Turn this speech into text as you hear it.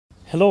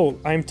Hello,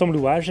 I'm Tom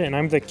Louage and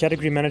I'm the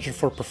category manager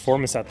for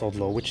performance at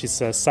Odlo, which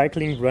is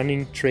cycling,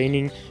 running,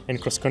 training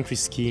and cross-country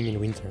skiing in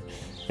winter.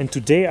 And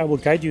today I will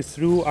guide you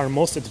through our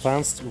most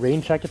advanced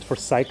rain jacket for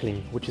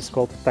cycling, which is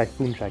called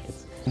Tyfoon Jacket.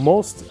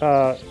 Most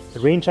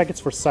rain jackets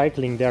for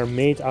cycling, they are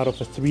made out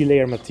of a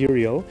 3-layer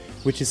material,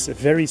 which is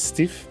very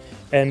stiff,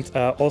 and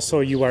also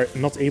you are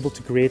not able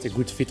to create a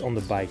good fit on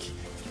the bike.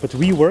 But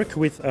we work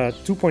with a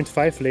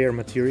 2.5-layer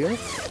material,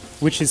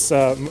 which is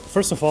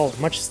first of all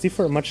much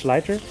stiffer, much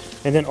lighter,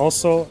 and then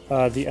also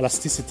the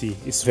elasticity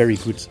is very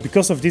good.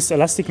 Because of this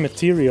elastic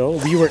material,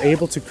 we were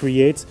able to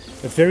create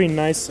a very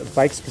nice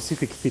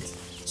bike-specific fit.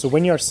 So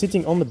when you are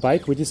sitting on the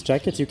bike with this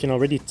jacket, you can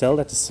already tell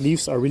that the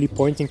sleeves are really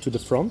pointing to the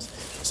front.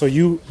 So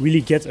you really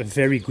get a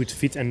very good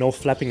fit and no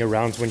flapping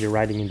around when you're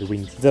riding in the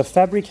wind. The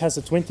fabric has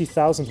a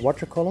 20,000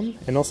 water column,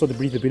 and also the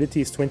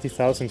breathability is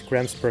 20,000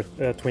 grams per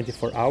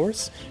 24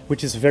 hours,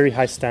 which is a very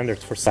high standard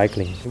for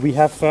cycling. We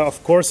have,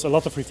 of course, a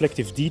lot of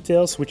reflective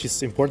details, which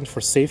is important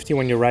for safety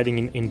when you're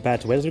riding in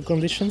bad weather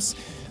conditions.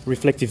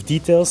 Reflective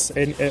details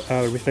and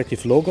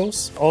reflective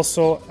logos.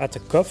 Also at the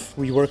cuff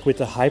we work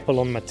with a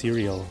Hypalon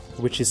material,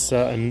 which is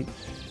a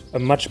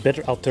much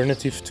better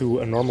alternative to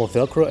a normal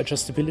Velcro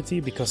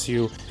adjustability because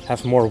you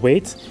have more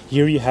weight.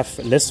 Here you have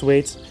less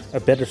weight, a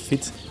better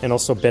fit and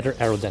also better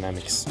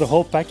aerodynamics. The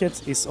whole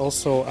packet is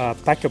also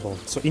packable.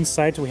 So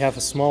inside we have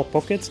a small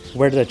pocket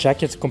where the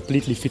jacket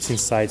completely fits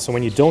inside. So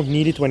when you don't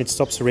need it, when it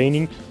stops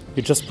raining,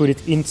 you just put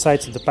it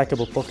inside the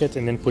packable pocket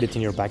and then put it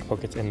in your back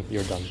pocket and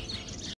you're done.